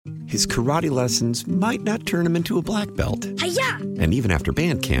his karate lessons might not turn him into a black belt. Hi-ya! And even after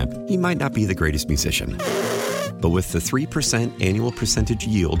band camp, he might not be the greatest musician. But with the 3% annual percentage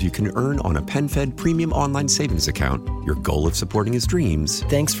yield you can earn on a PenFed premium online savings account, your goal of supporting his dreams...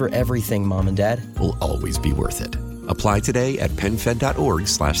 Thanks for everything, Mom and Dad. ...will always be worth it. Apply today at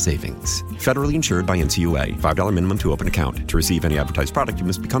PenFed.org/savings. Federally insured by NCUA. $5 minimum to open account. To receive any advertised product, you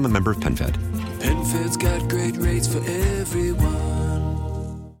must become a member of PenFed. PenFed's got great rates for everyone.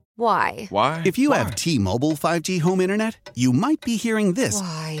 Why? Why? If you have T-Mobile 5G home internet, you might be hearing this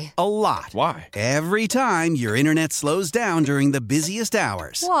Why? a lot. Why? Every time your internet slows down during the busiest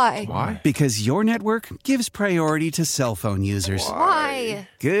hours. Why? Why? Because your network gives priority to cell phone users. Why?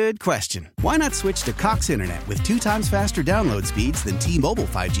 Good question. Why not switch to Cox Internet with 2 times faster download speeds than T-Mobile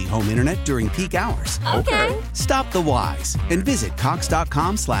 5G home internet during peak hours? Okay. Stop the whys and visit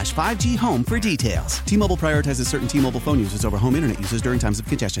cox.com/5G home for details. T-Mobile prioritizes certain T-Mobile phone users over home internet users during times of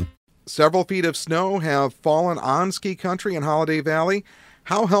congestion. Several feet of snow have fallen on ski country in Holiday Valley.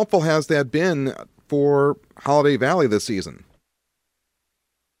 How helpful has that been for Holiday Valley this season?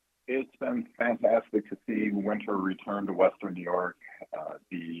 It's been fantastic to see winter return to Western New York.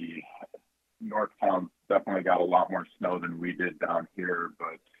 The North towns definitely got a lot more snow than we did down here,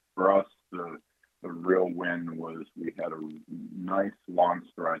 but for us, the real win was we had a nice long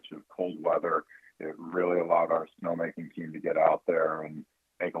stretch of cold weather. It really allowed our snowmaking team to get out there and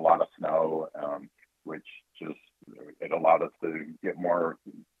make a lot of snow, which just, it allowed us to get more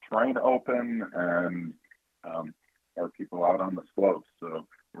terrain open and more people out on the slopes. So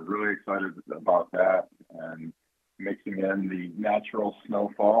we're really excited about that. And mixing in the natural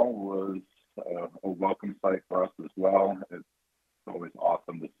snowfall was a welcome sight for us as well. It's always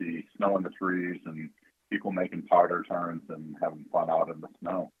awesome to see snow in the trees and people making powder turns and having fun out in the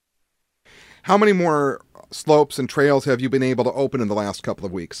snow. How many more slopes and trails have you been able to open in the last couple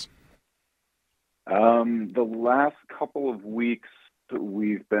of weeks? The last couple of weeks,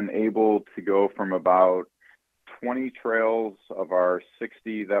 we've been able to go from about 20 trails of our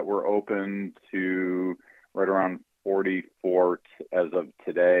 60 that were open to right around 44 as of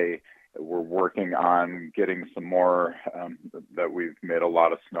today. We're working on getting some more that we've made a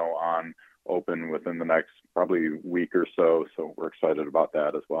lot of snow on open within the next probably week or so. So we're excited about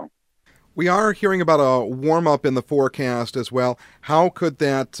that as well. We are hearing about a warm-up in the forecast as well. How could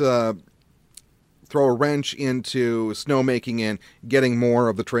that throw a wrench into snowmaking and getting more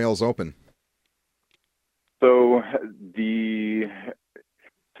of the trails open? So the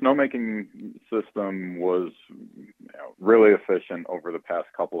snowmaking system was really efficient over the past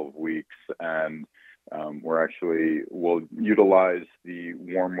couple of weeks, and we'll utilize the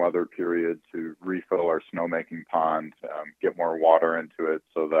warm weather period to refill our snowmaking pond, get more water into it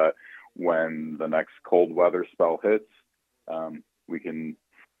so that when the next cold weather spell hits, we can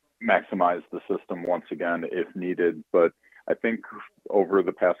maximize the system once again if needed. But I think over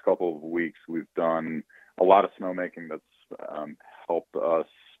the past couple of weeks, we've done a lot of snowmaking that's helped us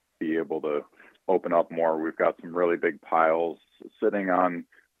be able to open up more. We've got some really big piles sitting on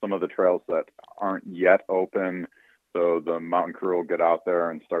some of the trails that aren't yet open. So the mountain crew will get out there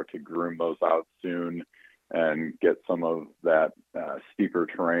and start to groom those out soon and get some of that steeper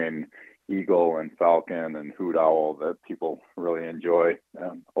terrain, eagle and falcon and hoot owl that people really enjoy,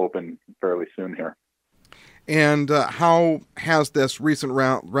 open fairly soon here. And how has this recent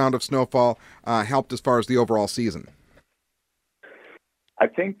round of snowfall helped as far as the overall season? I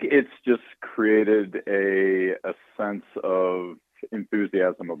think it's just created a sense of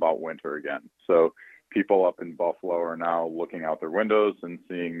enthusiasm about winter again. So people up in Buffalo are now looking out their windows and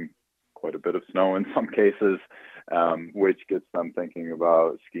seeing quite a bit of snow in some cases, which gets them thinking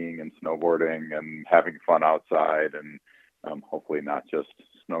about skiing and snowboarding and having fun outside and hopefully not just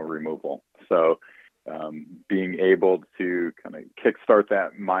snow removal. So being able to kind of kickstart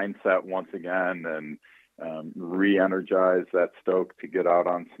that mindset once again and re-energize that stoke to get out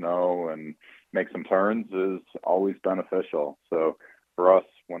on snow and make some turns is always beneficial. So for us,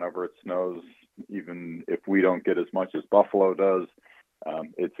 whenever it snows, even if we don't get as much as Buffalo does,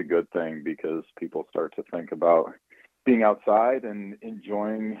 it's a good thing because people start to think about being outside and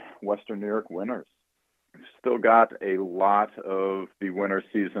enjoying Western New York winters. We've still got a lot of the winter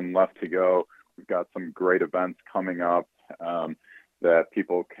season left to go. We've got some great events coming up that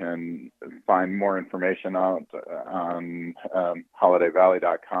people can find more information out on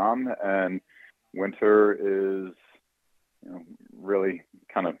holidayvalley.com. And winter is really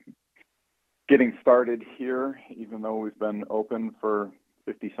kind of getting started here, even though we've been open for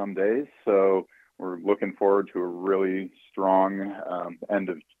 50 some days. So we're looking forward to a really strong end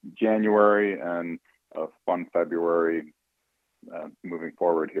of January and a fun February moving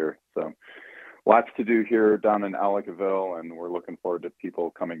forward here. So lots to do here down in Ellicottville, and we're looking forward to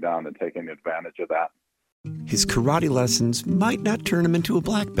people coming down and taking advantage of that. His karate lessons might not turn him into a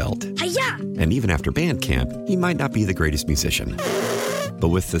black belt. Hi-ya! And even after band camp, he might not be the greatest musician. But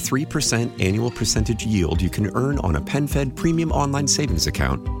with the 3% annual percentage yield you can earn on a PenFed premium online savings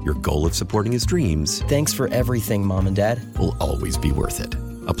account, your goal of supporting his dreams Thanks for everything, Mom and Dad. will always be worth it.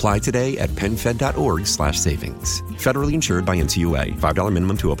 Apply today at PenFed.org/savings. Federally insured by NCUA. $5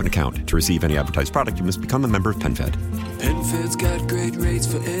 minimum to open account. To receive any advertised product, you must become a member of PenFed. PenFed's got great rates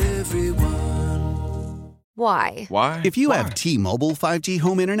for everyone. Why? Why? If you have T-Mobile 5G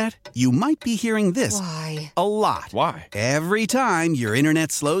home internet, you might be hearing this Why? a lot. Why? Every time your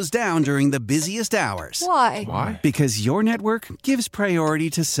internet slows down during the busiest hours. Why? Why? Because your network gives priority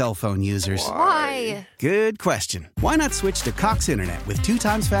to cell phone users. Why? Good question. Why not switch to Cox Internet with 2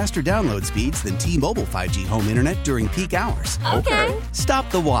 times faster download speeds than T-Mobile 5G home internet during peak hours? Okay. Stop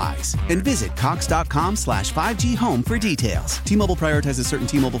the whys and visit cox.com/5G home for details. T-Mobile prioritizes certain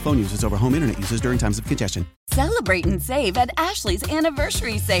T-Mobile phone users over home internet users during times of congestion. Celebrate and save at Ashley's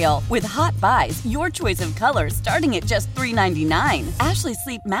Anniversary Sale. With Hot Buys, your choice of colors starting at just $3.99. Ashley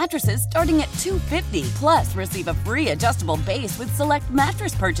Sleep mattresses starting at $2.50. Plus, receive a free adjustable base with select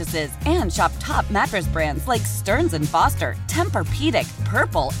mattress purchases. And shop top mattress brands like Stearns & Foster, Tempur-Pedic,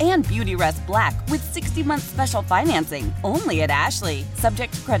 Purple, and Beautyrest Black with 60-month special financing. Only at Ashley.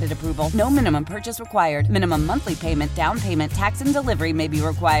 Subject to credit approval. No minimum purchase required. Minimum monthly payment, down payment, tax, and delivery may be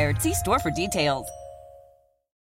required. See store for details.